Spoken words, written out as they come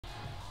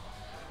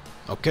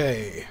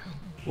Okay,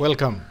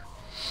 welcome.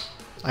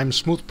 I'm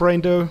Smooth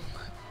Braindo.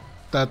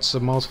 That's a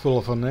mouthful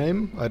of a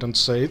name. I don't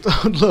say it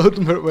out loud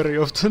very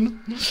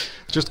often.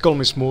 Just call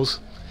me Smooth.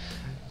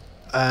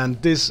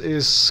 And this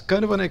is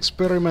kind of an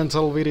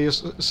experimental video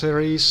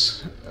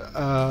series.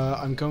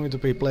 I'm going to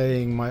be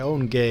playing my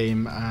own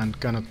game and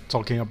kind of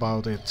talking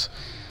about it.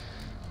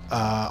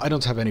 I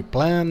don't have any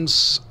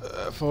plans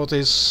for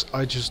this.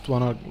 I just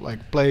wanna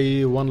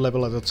play one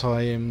level at a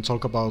time,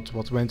 talk about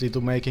what went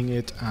into making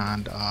it,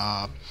 and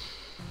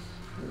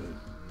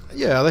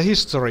yeah, the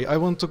history. I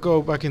want to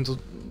go back into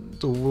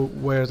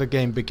where the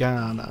game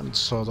began and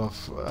sort of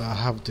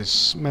have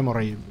this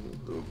memory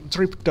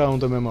trip down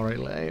the memory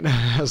lane,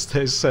 as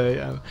they say.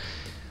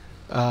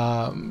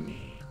 And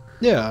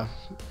yeah,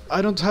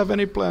 I don't have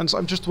any plans.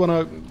 I just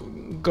wanna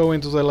go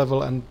into the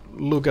level and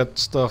look at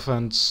stuff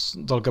and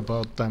talk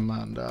about them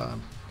and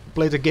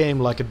play the game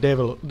like a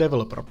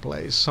developer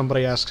plays.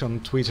 Somebody asked on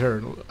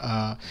Twitter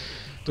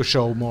to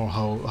show more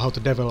how the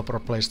developer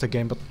plays the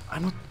game, but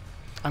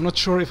I'm not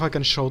sure if I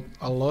can show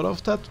a lot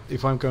of that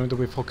if I'm going to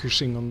be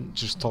focusing on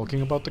just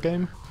talking about the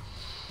game.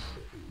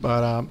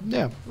 But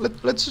yeah,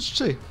 let's just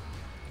see.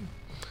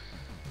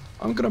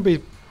 I'm gonna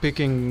be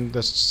picking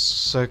the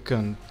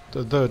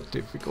third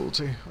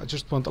difficulty. I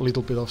just want a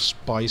little bit of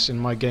spice in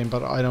my game,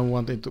 but I don't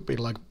want it to be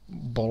like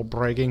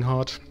ball-breaking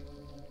hard.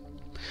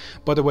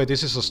 By the way,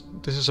 this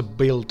is a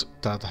build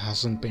that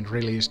hasn't been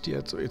released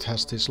yet. It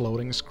has these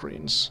loading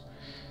screens.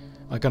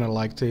 I kinda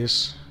like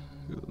this.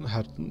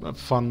 Had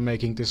fun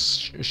making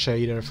this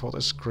shader for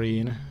the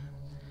screen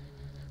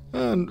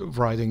and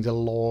writing the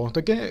lore.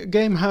 The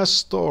game has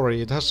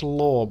story, it has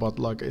lore, but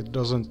like it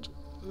doesn't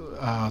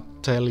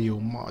tell you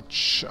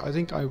much. I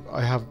think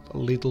I have a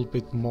little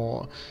bit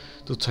more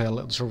to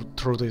tell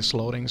through these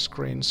loading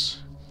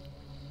screens.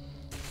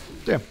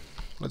 Yeah,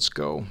 let's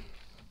go.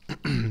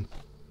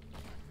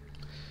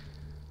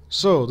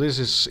 So this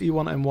is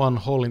E1M1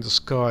 Hole in the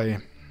Sky.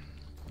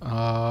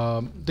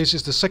 This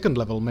is the second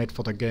level made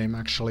for the game,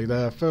 actually.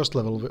 The first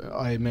level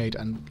I made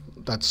and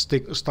that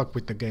stuck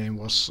with the game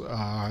was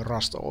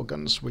Rust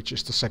Organs, which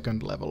is the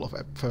second level of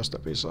first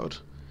episode.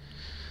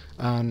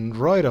 And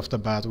right off the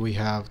bat we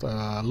have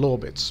the lore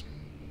bits.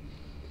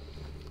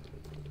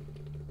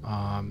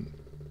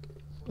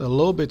 The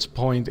lore bits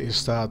point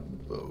is that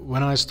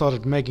when I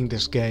started making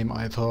this game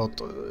I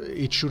thought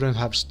it shouldn't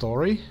have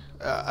story.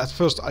 At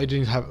first I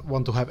didn't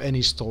want to have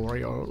any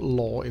story or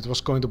lore. It was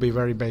going to be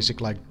very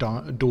basic, like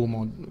Doom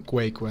or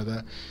Quake, where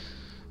the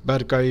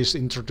bad guy is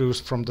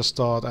introduced from the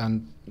start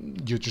and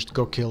you just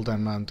go kill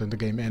them and then the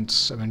game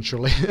ends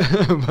eventually.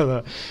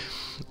 But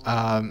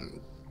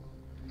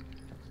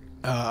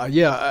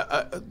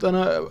yeah, then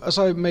as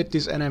I made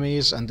these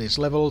enemies and these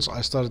levels,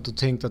 I started to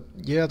think that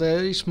yeah,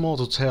 there is more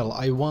to tell.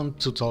 I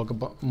want to talk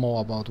more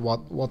about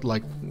what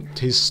like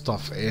this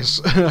stuff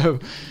is.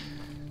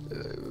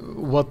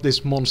 What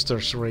these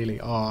monsters really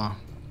are.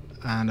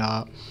 And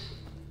oh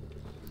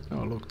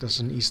look, there's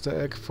an Easter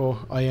egg for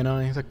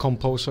INI, the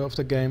composer of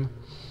the game.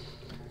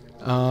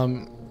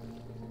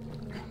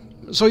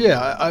 So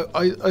yeah,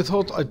 I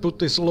thought I'd put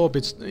these lore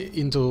bits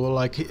into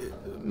like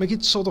make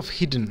it sort of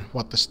hidden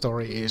what the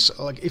story is.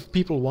 Like if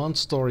people want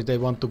story, they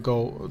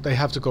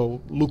have to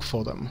go look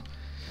for them.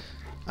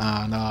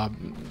 And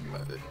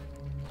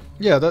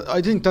yeah,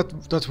 I think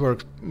that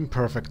worked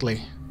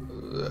perfectly.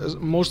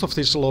 Most of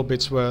these lore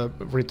bits were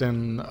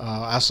written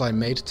as I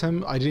made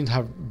them. I didn't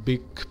have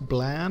big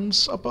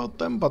plans about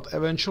them, but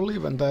eventually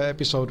when the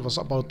episode was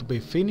about to be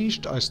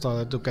finished, I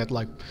started to get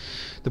like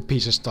the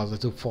pieces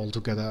started to fall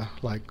together,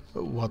 like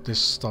what this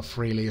stuff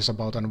really is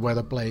about and where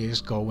the play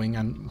is going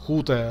and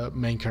who the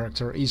main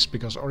character is,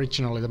 because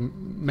originally the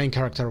main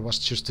character was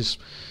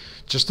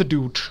just a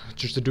dude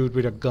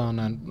with a gun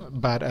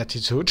and bad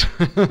attitude,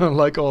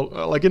 like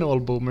in all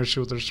boomer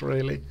shooters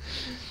really.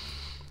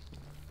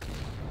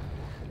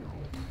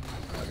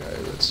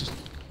 Let's just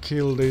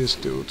kill these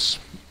dudes.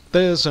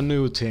 There's a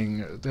new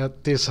thing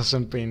that this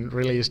hasn't been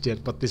released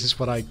yet, but this is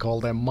what I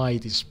call the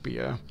Mighty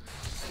Spear.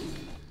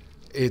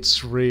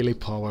 It's really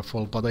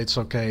powerful, but it's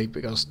okay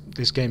because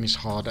this game is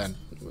hard and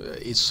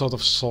it sort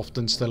of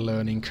softens the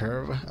learning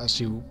curve as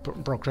you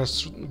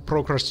progress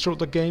through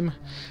the game.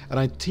 And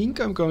I think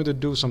I'm going to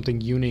do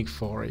something unique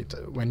for it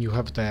when you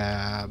have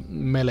the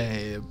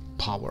melee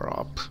power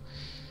up.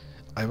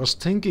 I was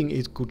thinking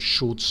it could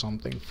shoot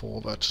something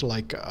forward,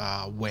 like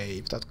a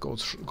wave that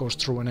goes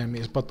through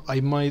enemies, but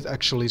I might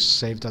actually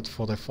save that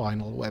for the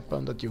final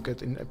weapon that you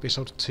get in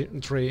episode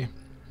 3.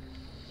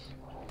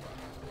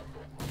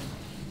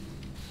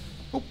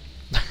 Oh.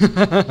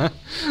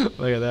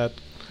 Look at that.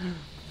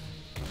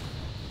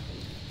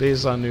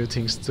 These are new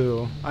things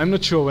too. I'm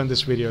not sure when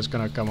this video is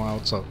gonna come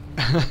out, so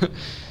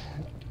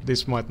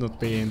this might not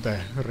be in the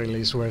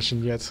release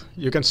version yet.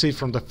 You can see it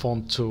from the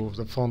font too.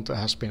 The font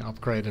has been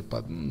upgraded,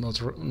 but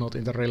not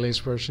in the release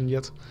version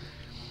yet.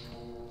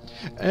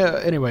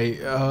 Anyway,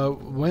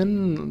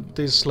 when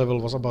this level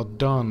was about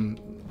done,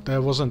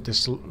 there wasn't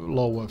this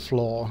lower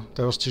floor.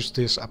 There was just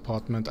this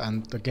apartment,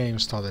 and the game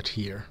started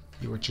here.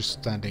 You were just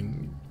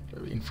standing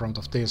in front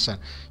of this, and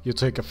you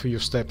take a few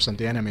steps and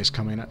the enemies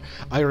come in.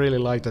 I really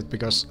like that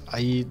because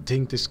I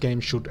think this game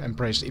should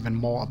embrace even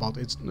more about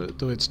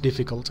its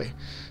difficulty.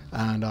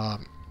 And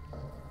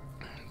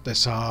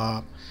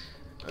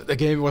the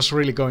game was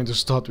really going to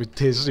start with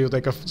this. You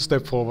take a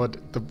step forward,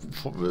 the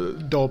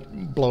door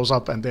blows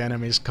up and the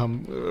enemies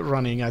come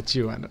running at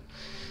you, and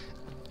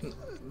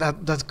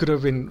that could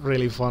have been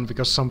really fun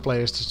because some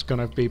players just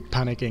gonna be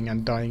panicking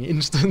and dying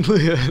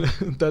instantly.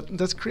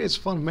 that creates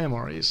fun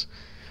memories.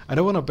 I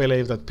don't want to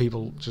believe that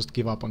people just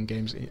give up on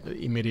games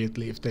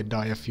immediately if they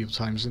die a few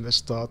times in the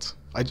start.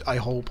 I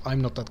hope I'm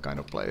not that kind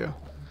of player.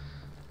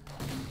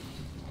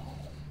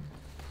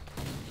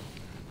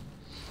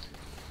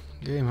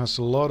 Game has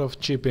a lot of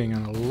chipping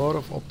and a lot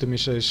of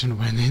optimization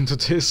went into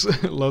this.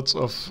 Lots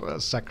of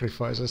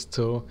sacrifices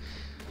too.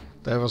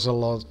 There was a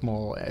lot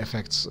more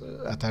effects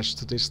attached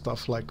to this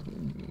stuff, like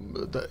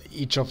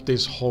each of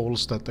these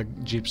holes that the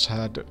jeeps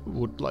had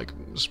would like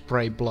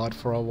spray blood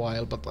for a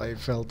while, but I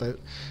felt that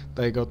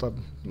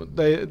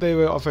they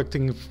were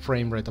affecting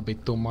frame rate a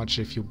bit too much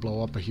if you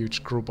blow up a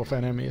huge group of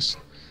enemies,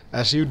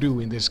 as you do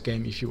in this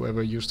game if you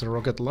ever use the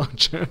rocket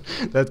launcher.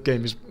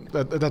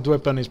 That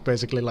weapon is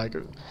basically like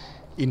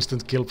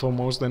instant kill for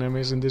most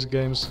enemies in these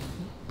games,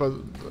 but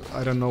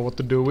I don't know what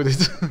to do with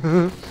it.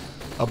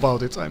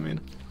 About it, I mean.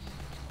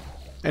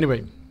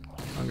 Anyway,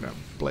 I'm gonna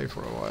play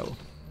for a while.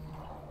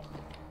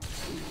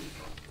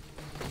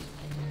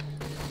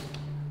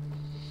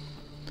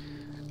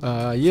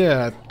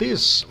 Yeah,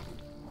 this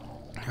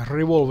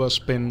revolver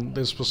spin,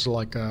 this was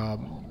like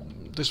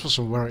this was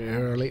a very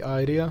early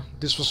idea.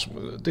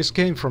 This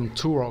came from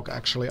Turok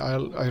actually.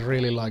 I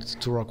really liked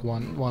Turok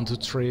 1 to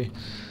 3,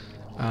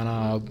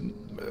 and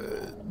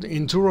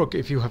in Turok,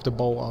 if you have the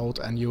bow out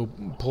and you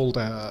pull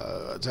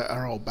the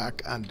arrow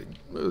back and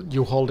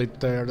you hold it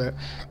there,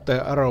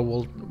 the arrow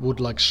would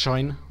like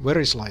shine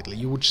very slightly.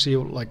 You would see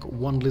like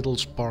one little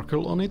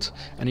sparkle on it,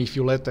 and if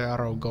you let the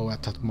arrow go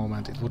at that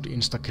moment, it would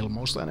insta-kill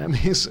most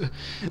enemies.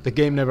 The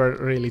game never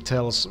really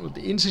tells.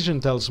 The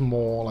INCISION tells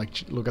more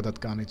like, look at that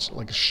gun, it's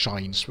like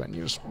shines when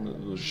you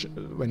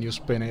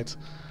spin it.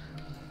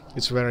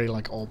 It's very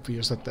like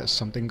obvious that there's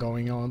something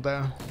going on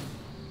there.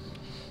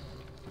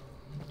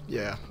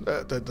 Yeah,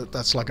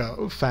 that's like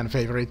a fan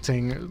favorite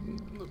thing.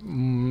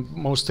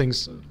 Most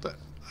things,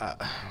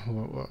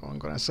 what I'm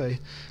gonna say,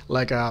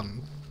 like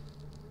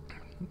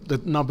the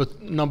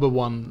number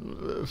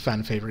one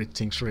fan favorite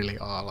things really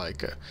are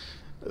like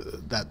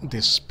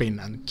this spin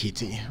and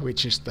kitty,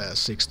 which is the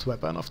 6th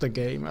weapon of the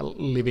game, a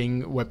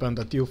living weapon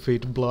that you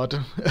feed blood.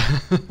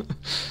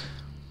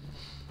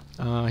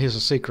 Here's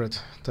a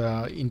secret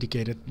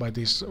indicated by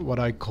this, what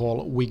I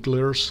call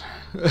wigglers.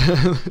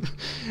 the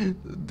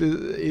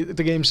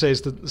game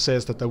says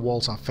that the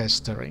walls are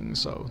festering,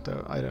 so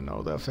I don't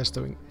know, they're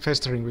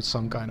festering with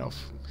some kind of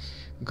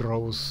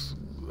growth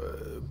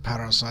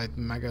parasite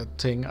maggot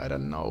thing. I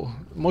don't know.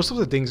 Most of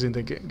the things in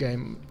the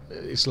game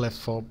is left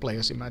for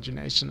players'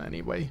 imagination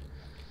anyway.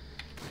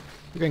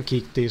 You can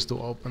kick these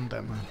to open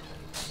them.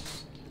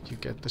 You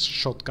get this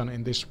shotgun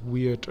in this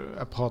weird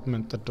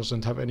apartment that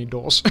doesn't have any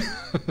doors.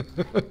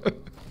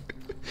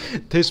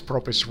 This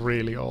prop is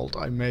really old.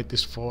 I made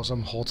this for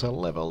some hotel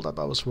level that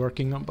I was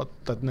working on, but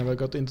that never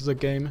got into the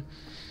game.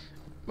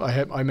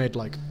 I made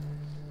like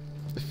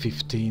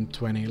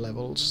 15-20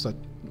 levels that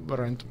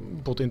weren't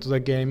put into the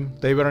game.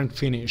 They weren't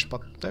finished,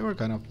 but they were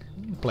kind of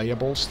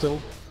playable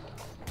still.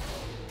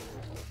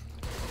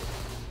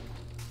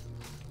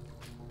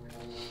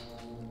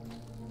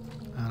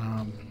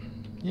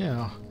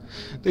 Yeah.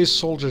 These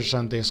soldiers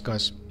and these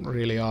guys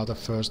really are the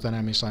first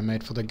enemies I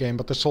made for the game,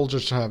 but the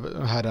soldiers have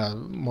had a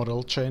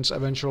model change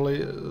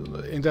eventually.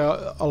 In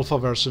the alpha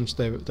versions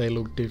they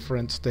look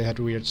different. They had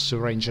weird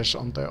syringes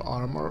on their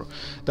armor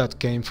that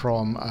came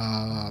from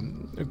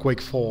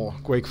Quake 4.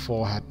 Quake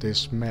 4 had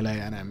these melee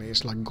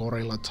enemies, like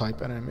gorilla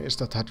type enemies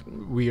that had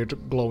weird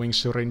glowing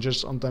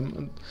syringes on them,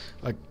 and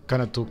I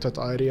kinda took that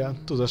idea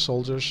to the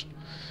soldiers.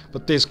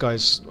 But these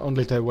guys,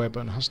 only their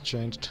weapon has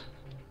changed.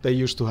 They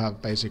used to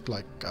have basic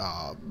like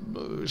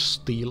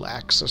steel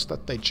axes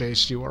that they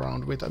chase you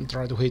around with and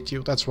try to hit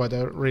you. That's why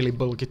they're really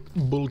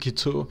bulky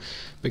too,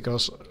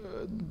 because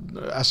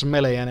as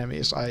melee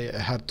enemies I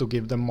had to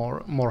give them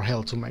more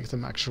health to make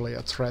them actually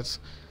a threat.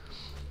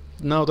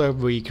 Now they're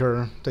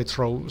weaker, they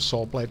throw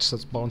saw blades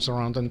that bounce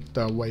around and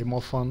they're way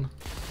more fun.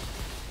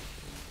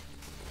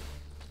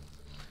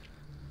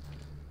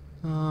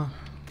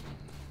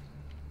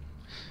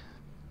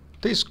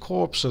 These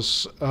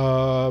corpses,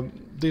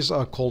 these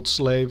are called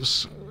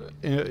slaves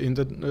in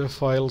the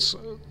files.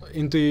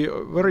 In the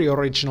very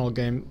original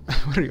game,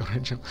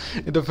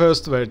 in the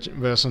first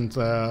version,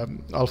 the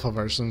alpha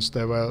versions,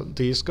 there were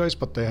these guys,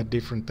 but they had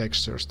different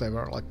textures. They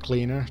were like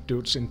cleaner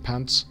dudes in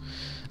pants,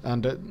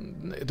 and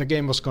the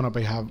game was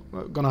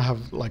gonna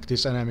have like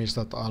these enemies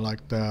that are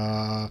like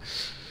the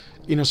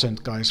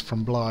innocent guys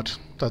from Blood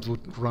that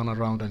would run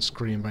around and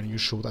scream when you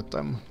shoot at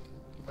them.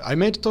 I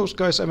made those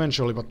guys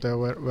eventually, but they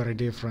were very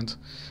different.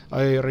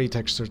 I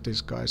retextured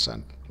these guys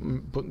and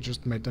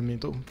just made them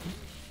into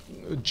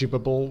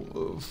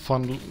jibbable,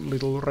 fun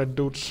little red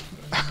dudes.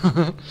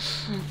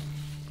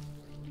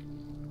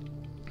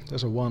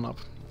 There's a 1-up.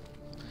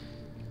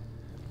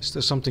 Is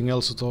there something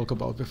else to talk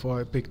about before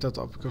I pick that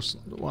up? Because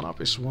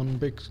 1-up is one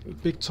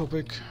big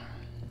topic.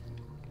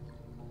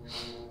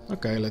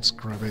 Okay, let's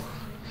grab it.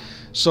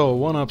 So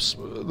 1-ups,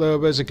 they're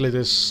basically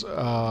this.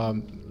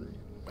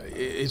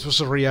 It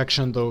was a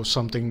reaction to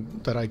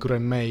something that I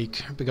couldn't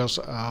make, because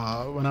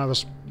when I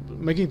was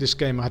making this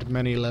game I had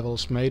many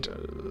levels made,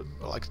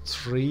 like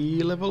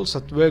 3 levels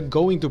that were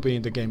going to be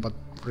in the game but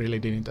really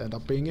didn't end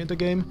up being in the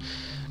game.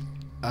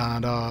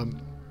 And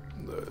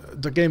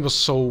the game was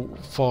so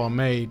far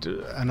made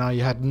and I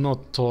had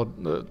not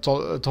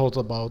thought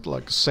about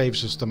like save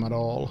system at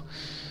all.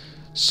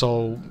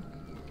 So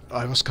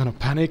I was kind of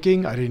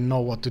panicking. I didn't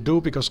know what to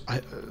do, because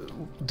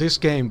this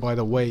game, by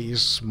the way,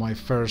 is my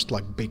first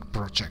like big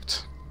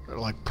project,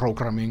 like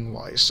programming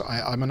wise.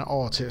 I'm an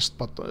artist,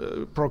 but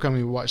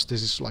programming wise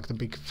this is like the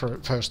big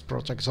first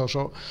project.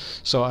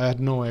 So I had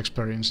no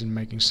experience in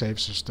making save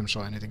systems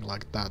or anything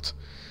like that.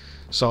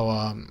 So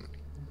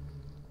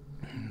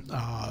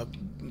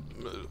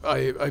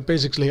I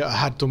basically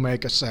had to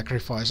make a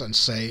sacrifice and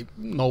say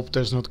nope,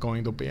 there's not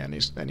going to be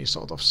any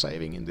sort of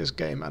saving in this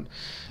game, and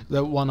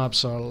the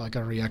 1-ups are like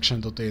a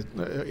reaction to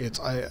it.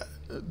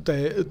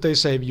 They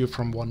save you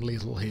from one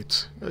little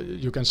hit.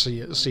 You can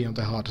see on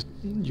the HUD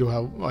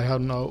I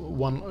have now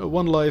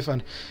one life,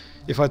 and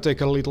if I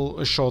take a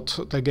little shot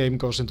the game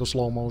goes into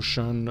slow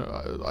motion.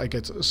 I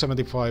get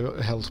 75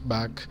 health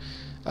back,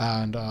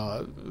 and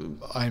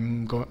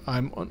I'm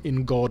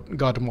in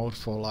God mode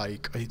for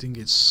like I think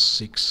it's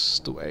 6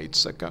 to 8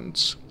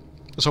 seconds.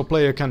 So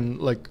player can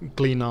like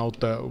clean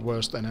out the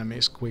worst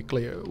enemies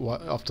quickly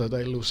after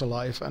they lose a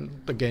life, and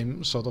the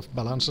game sort of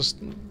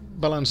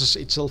balances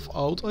itself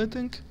out, I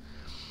think.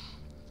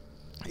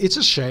 It's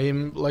a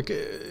shame, like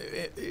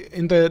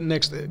in the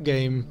next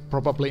game,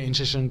 probably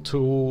INCISION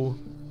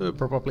 2,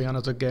 probably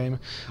another game,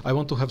 I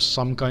want to have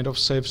some kind of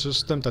save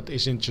system that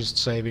isn't just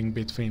saving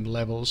between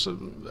levels,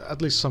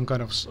 at least some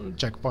kind of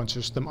checkpoint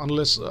system,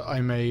 unless I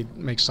may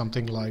make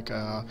something like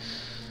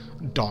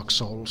Dark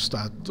Souls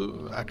that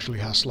actually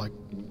has like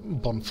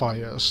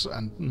bonfires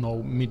and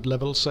no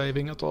mid-level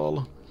saving at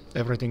all.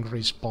 Everything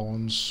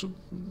respawns,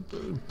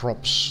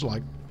 props,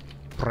 like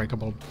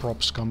breakable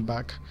props come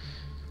back.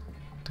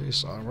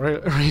 These are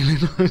really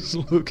nice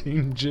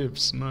looking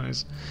gyps,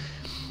 nice.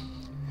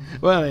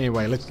 Well,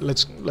 anyway,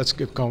 let's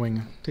get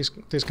going.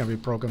 This can be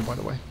broken, by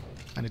the way,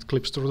 and it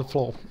clips through the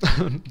floor.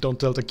 Don't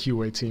tell the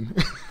QA team.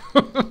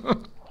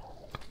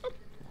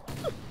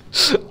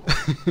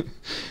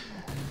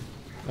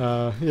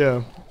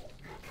 Yeah,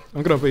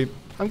 I'm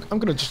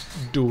gonna just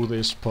do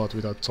this part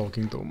without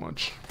talking too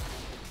much.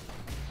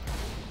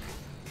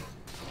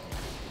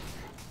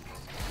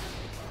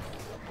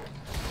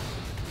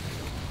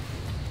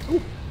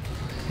 Ooh.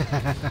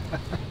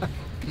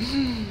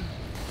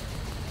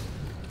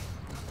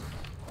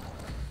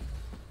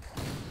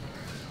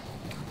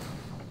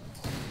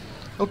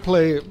 I'll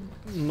play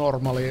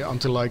normally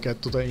until I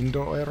get to the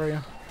indoor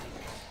area.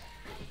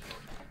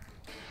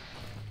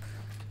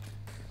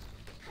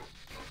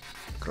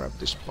 Grab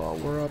this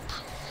power up.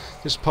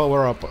 This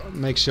power up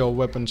makes your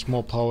weapons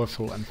more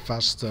powerful and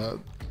faster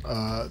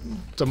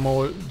the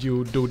more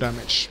you do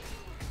damage.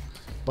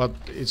 But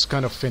it's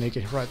kind of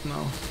finicky right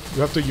now.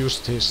 You have to use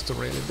this to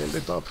really build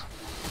it up.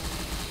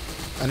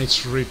 And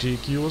it's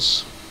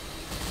ridiculous.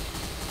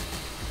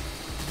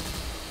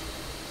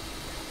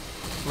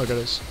 Look at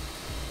this.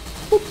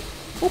 Boop,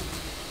 boop.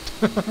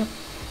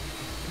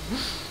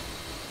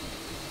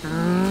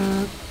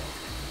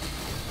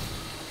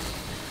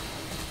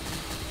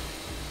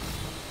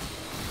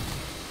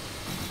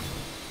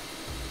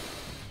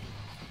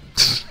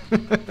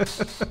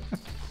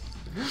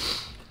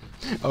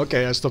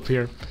 Okay, I stop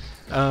here.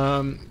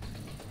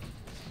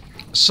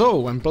 So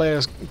when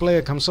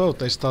player comes out,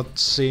 they start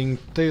seeing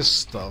this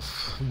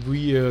stuff,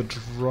 weird,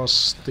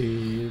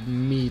 rusty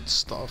meat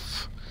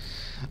stuff.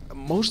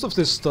 Most of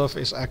this stuff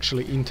is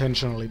actually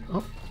intentionally.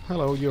 Oh,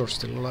 hello, you're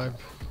still alive.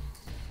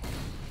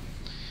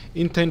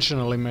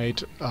 Intentionally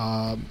made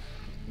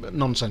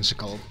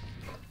nonsensical.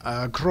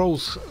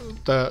 Growth,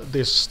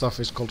 this stuff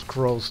is called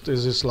growth.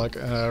 This is like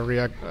a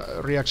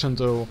reaction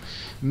to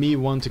me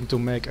wanting to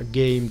make a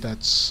game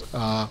that's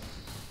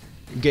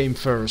game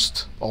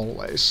first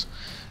always.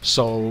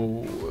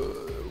 So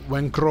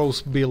when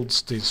growth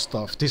builds this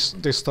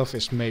stuff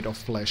is made of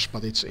flesh,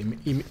 but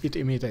it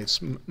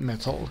imitates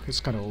metal. It's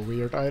kind of a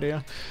weird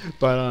idea,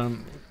 but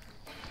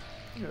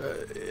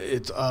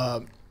it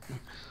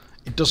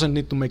doesn't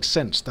need to make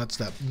sense. That's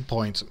the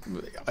point.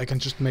 I can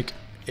just make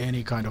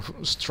any kind of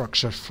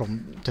structure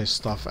from this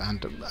stuff,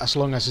 and as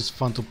long as it's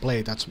fun to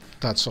play,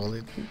 that's all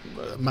it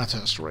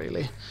matters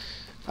really.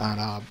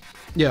 And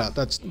yeah,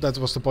 that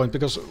was the point,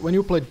 because when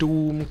you play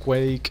Doom,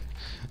 Quake,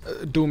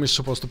 Doom is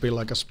supposed to be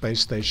like a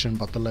space station,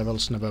 but the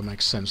levels never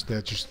make sense.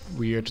 They're just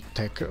weird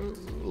tech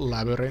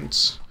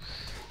labyrinths,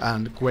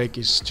 and Quake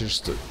is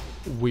just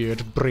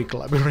weird brick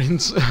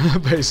labyrinths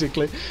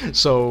basically.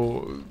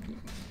 So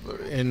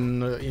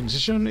in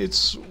Incision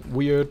it's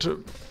weird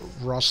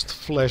rust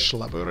flesh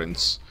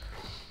labyrinths.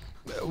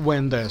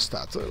 When there's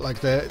that,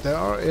 like there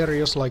are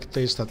areas like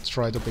this that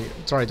try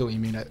to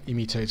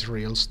imitate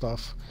real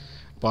stuff,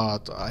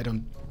 but I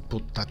don't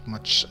put that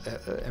much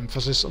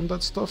emphasis on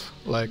that stuff.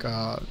 Like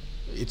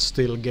it's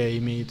still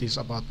gamey. These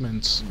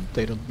apartments,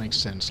 they don't make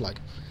sense. Like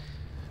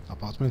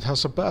apartment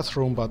has a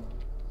bathroom but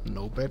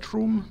no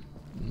bedroom,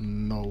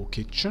 no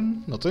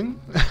kitchen, nothing.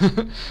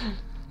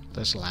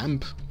 There's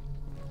lamp,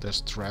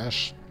 there's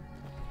trash.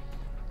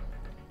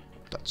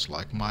 That's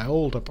like my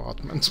old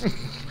apartment.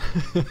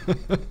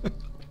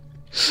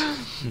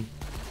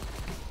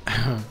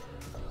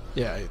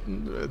 Yeah,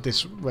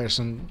 this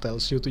version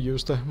tells you to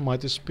use the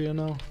Mighty Spear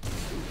now.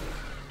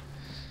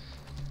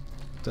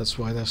 That's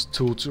why there's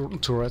two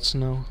turrets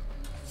now.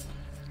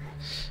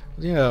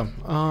 Yeah,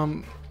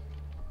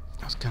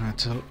 what can I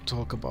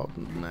talk about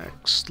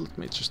next? Let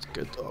me just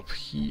get up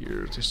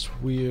here. This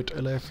weird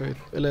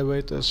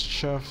elevator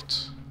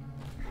shaft.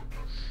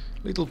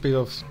 Little bit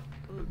of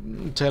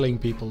telling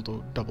people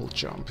to double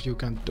jump. You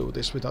can't do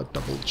this without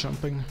double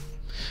jumping.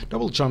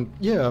 Double jump,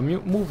 yeah,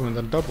 movement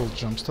and double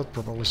jumps, that's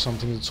probably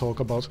something to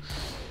talk about.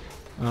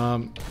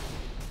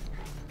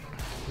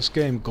 This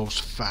game goes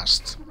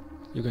fast.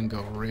 You can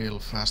go real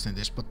fast in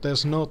this, but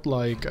there's not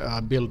like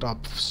build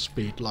up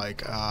speed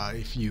like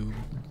if you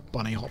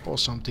bunny hop or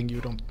something,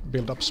 you don't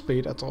build up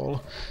speed at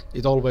all.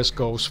 It always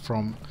goes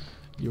from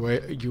you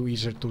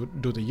either to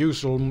do the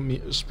usual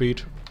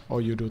speed or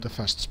you do the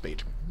fast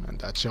speed, and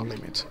that's your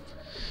limit.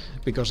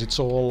 Because it's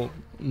all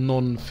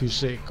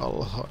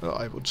non-physical,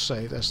 I would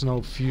say. There's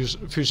no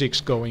physics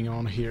going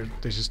on here.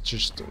 This is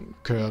just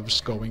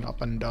curves going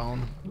up and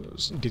down,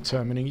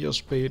 determining your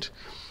speed.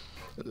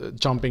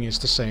 Jumping is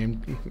the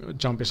same.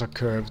 Jump is a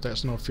curve.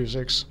 There's no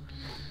physics.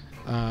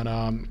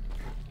 And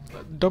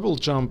double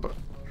jump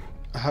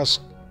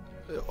has,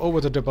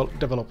 over the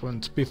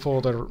development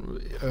before the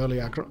early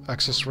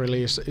access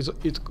release,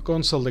 it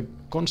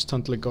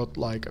constantly got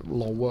like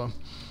lower.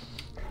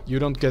 You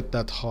don't get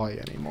that high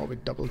anymore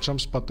with double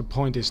jumps, but the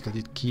point is that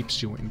it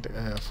keeps you in the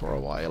air for a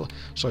while,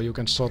 so you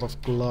can sort of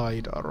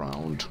glide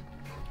around.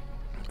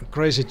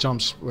 Crazy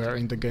jumps were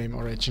in the game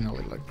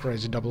originally, like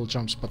crazy double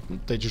jumps, but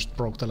they just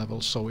broke the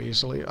level so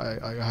easily.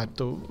 I had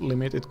to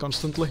limit it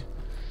constantly.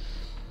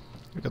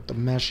 We got the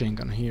machine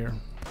gun here.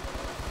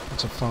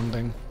 It's a fun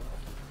thing.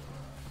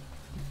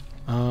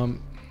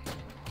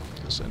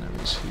 There's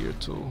enemies here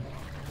too.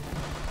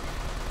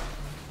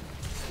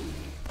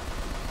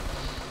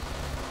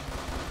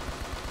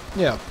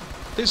 Yeah,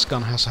 this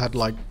gun has had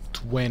like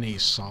 20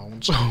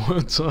 sounds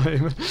over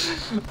time.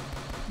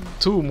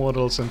 2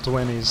 models and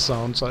 20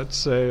 sounds, I'd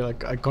say.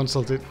 Like I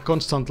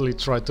constantly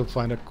try to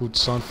find a good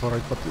sound for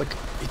it, but like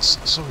it's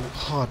so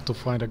hard to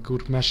find a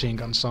good machine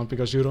gun sound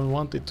because you don't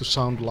want it to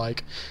sound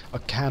like a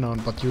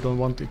cannon, but you don't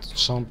want it to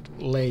sound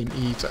lame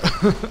either.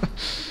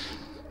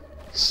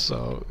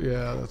 So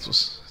yeah,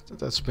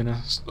 that's been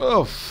a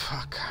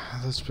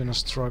that's been a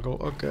struggle.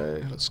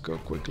 Okay, let's go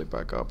quickly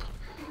back up.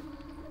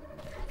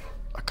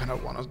 I kind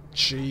of want to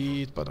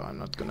cheat, but I'm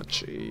not gonna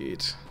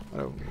cheat. I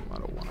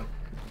don't want to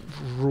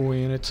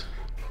ruin it.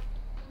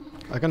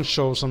 I can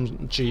show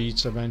some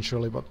cheats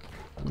eventually, but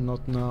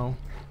not now.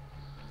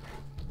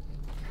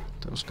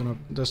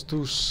 There's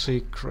 2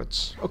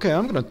 secrets. Okay,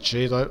 I'm gonna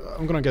cheat.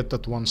 I'm gonna get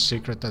that one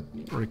secret that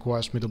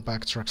requires me to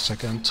backtrack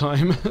second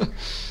time.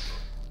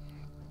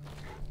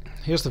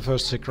 Here's the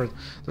first secret.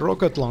 The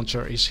rocket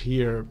launcher is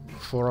here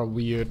for a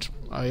weird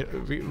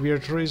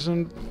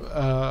reason.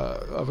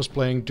 I was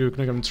playing Duke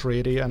Nukem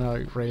 3D and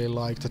I really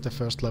liked that the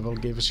first level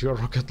gives you a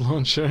rocket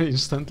launcher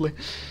instantly,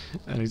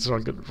 and it's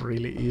like a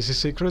really easy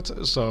secret.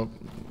 So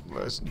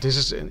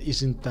this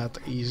isn't that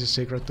easy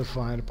secret to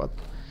find, but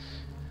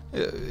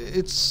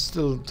it's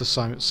still the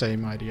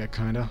same idea,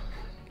 kinda.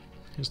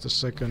 Here's the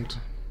second.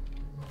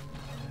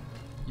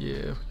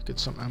 Yeah, get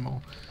some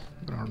ammo.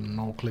 I'm gonna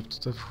no-clip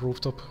to the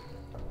rooftop.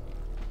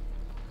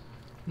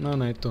 No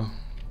need to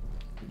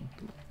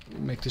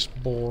make this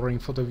boring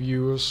for the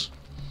viewers.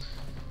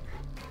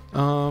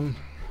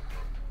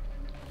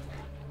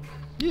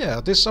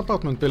 Yeah, this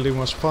apartment building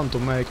was fun to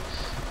make.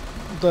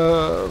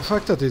 The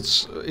fact that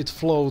it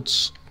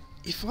floats,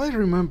 if I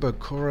remember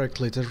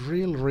correctly, the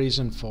real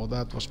reason for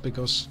that was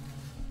because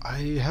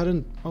I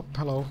hadn't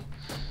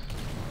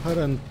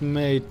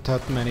made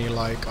that many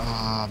like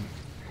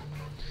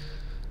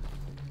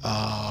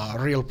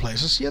real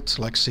places yet,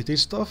 like city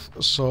stuff,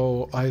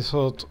 so I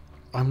thought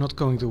I'm not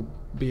going to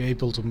be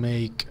able to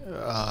make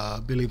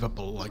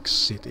believable like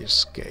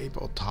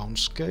cityscape or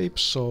townscape,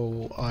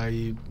 so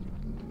I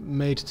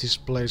made this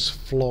place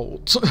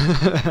float.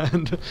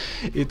 And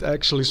it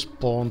actually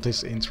spawned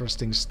this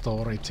interesting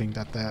story thing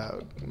that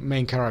the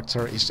main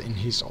character is in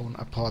his own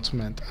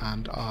apartment,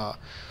 and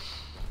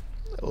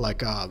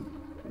like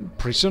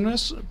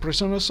prisoners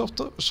of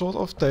the sort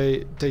of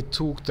they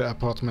took the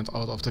apartment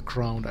out of the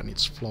ground and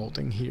it's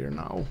floating here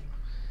now.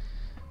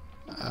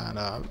 And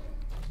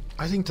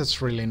I think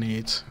that's really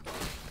neat.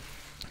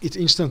 It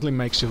instantly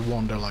makes you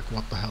wonder like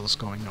what the hell is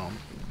going on.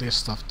 This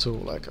stuff too,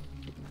 like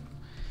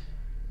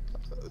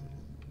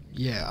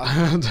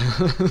yeah,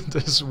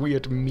 there's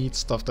weird meat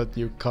stuff that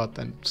you cut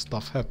and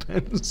stuff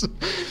happens.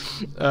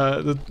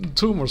 The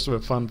tumors were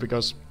fun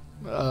because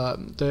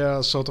they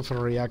are sort of a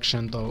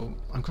reaction, though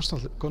I'm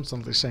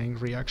constantly saying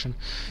reaction.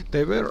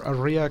 They were a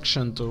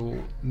reaction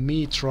to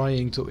me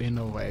trying to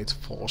innovate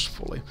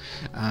forcefully,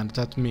 and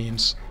that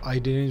means I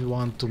didn't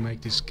want to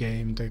make this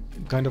game the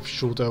kind of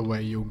shooter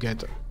where you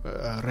get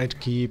a red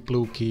key,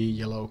 blue key,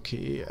 yellow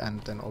key,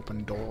 and then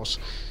open doors.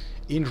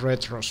 In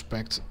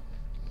retrospect,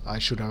 I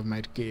should have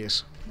made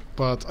keys,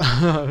 but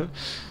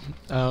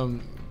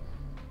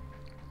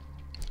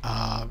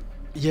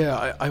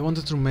yeah, I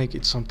wanted to make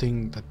it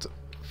something that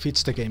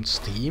fits the game's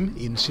theme.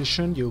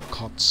 INCISION, you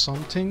cut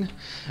something,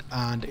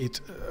 and it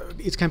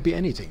can be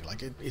anything.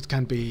 Like it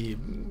can be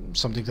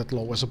something that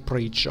lowers a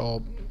breach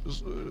or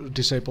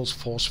disables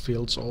force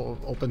fields or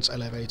opens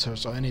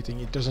elevators or anything.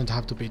 It doesn't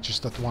have to be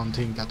just that one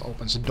thing that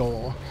opens a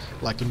door,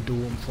 like in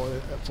Doom,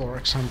 for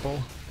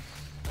example.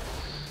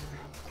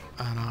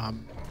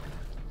 And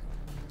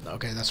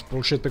okay, that's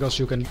bullshit because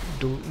you can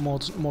do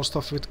more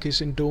stuff with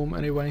keys in Doom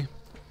anyway.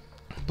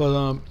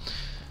 But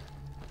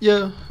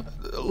yeah,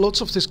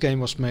 lots of this game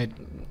was made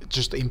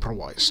just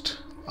improvised.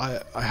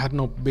 I had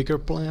no bigger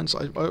plans.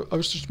 I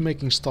was just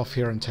making stuff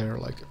here and there,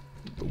 like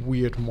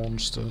weird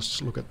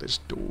monsters. Look at this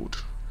dude.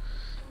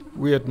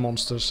 Weird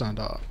monsters, and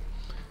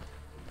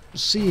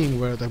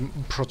seeing where the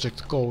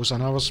project goes,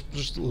 and I was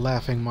just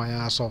laughing my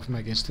ass off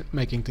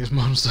making these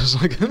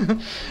monsters. Like,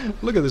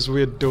 look at this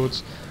weird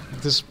dudes.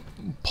 This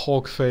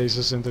pork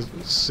faces in the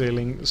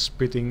ceiling,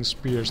 spitting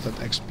spears that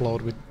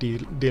explode with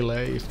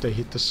delay if they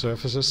hit the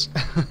surfaces.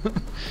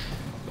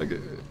 Like,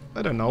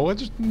 I don't know, I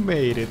just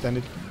made it,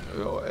 and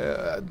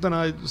then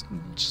I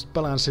just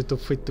balanced it to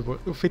fit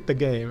the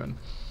game, and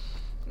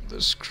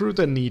screw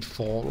the need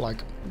for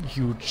like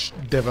huge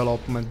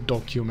development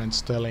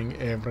documents telling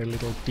every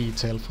little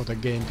detail for the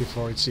game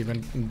before it's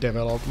even in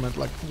development.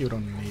 Like, you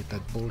don't need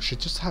that bullshit,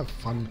 just have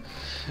fun.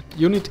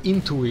 You need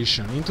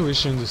intuition.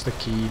 Intuition is the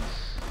key.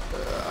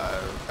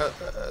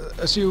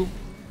 As you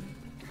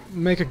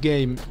make a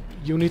game,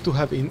 you need to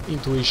have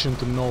intuition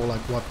to know like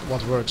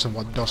what works and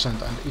what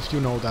doesn't, and if you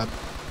know that,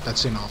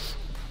 that's enough.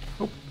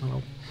 Oh,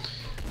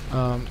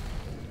 hello.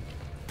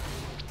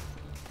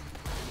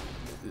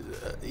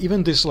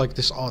 Even this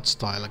art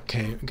style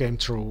came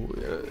through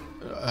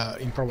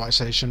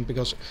improvisation,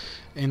 because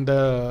in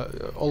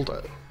the old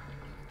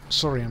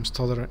sorry, I'm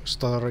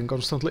stuttering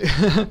constantly.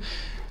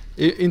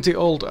 In the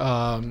old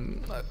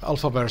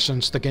alpha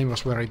versions, the game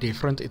was very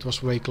different. It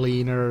was way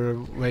cleaner,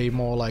 way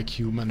more like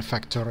human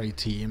factory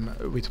team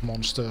with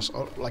monsters,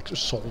 or like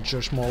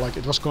soldiers more. Like,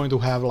 it was going to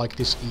have like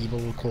this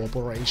evil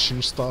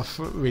corporation stuff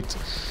with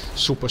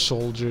super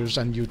soldiers,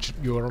 and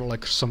you're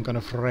like some kind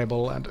of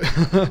rebel and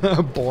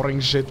boring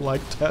shit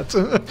like that.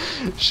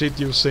 Shit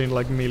you've seen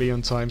like a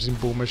million times in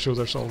boomer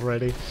shooters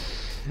already.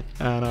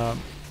 And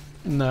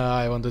nah,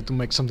 I wanted to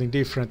make something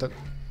different.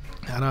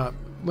 And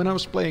when I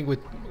was playing with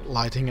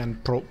lighting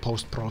and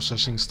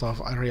post-processing stuff,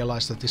 I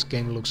realized that this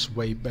game looks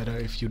way better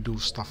if you do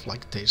stuff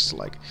like this,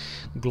 like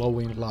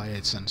glowing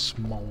lights and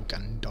smoke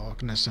and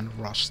darkness and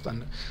rust,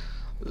 and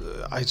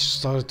I just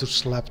started to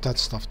slap that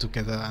stuff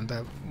together, and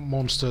the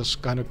monsters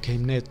kind of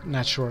came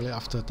naturally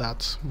after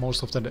that.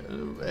 Most of the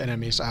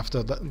enemies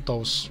after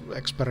those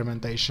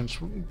experimentations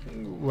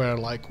were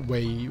like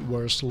way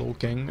worse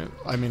looking.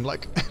 I mean,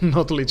 like,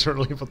 not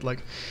literally, but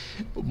like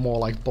more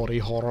like body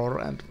horror,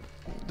 and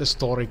the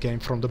story came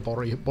from the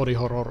body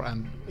horror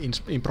and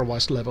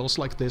improvised levels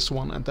like this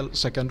one and the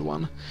second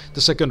one.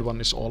 The second one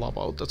is all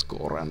about that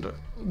gore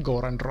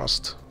and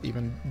rust,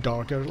 even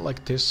darker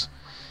like this.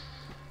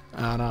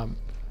 And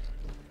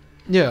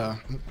yeah,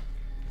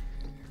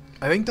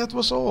 I think that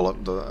was all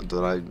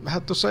that I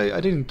had to say. I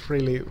didn't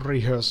really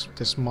rehearse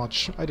this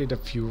much. I did a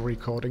few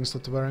recordings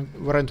that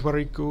weren't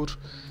very good.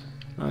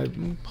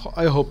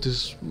 I hope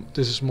this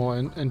is more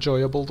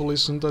enjoyable to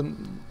listen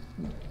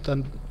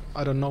than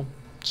I don't know,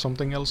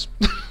 something else.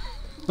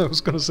 I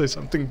was gonna say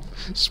something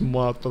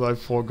smart, but I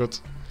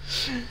forgot.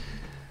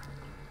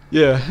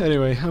 Yeah,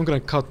 anyway, I'm gonna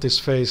cut this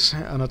phase,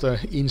 another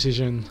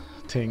incision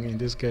thing in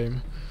this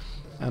game,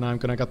 and I'm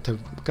gonna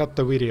cut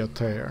the video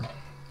there.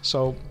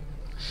 So,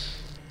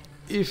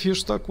 if you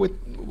stuck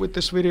with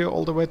this video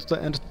all the way to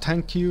the end,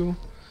 thank you.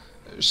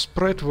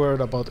 Spread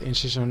word about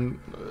Incision.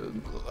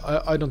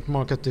 I don't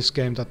market this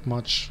game that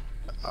much.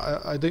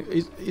 I think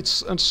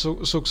it's a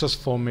success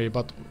for me,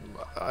 but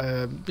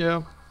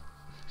yeah,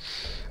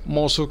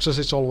 more success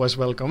is always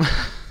welcome.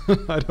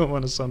 I don't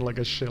want to sound like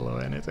a shill or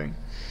anything.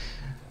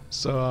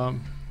 So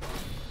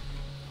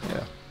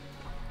yeah,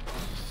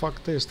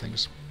 fuck these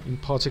things in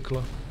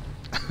particular.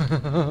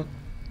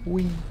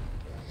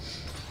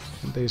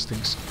 These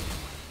things.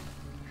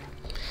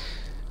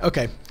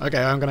 Okay,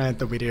 I'm gonna end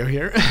the video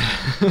here.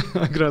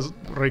 I'm gonna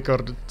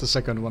record the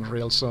second one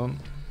real soon.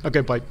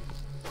 Okay, bye.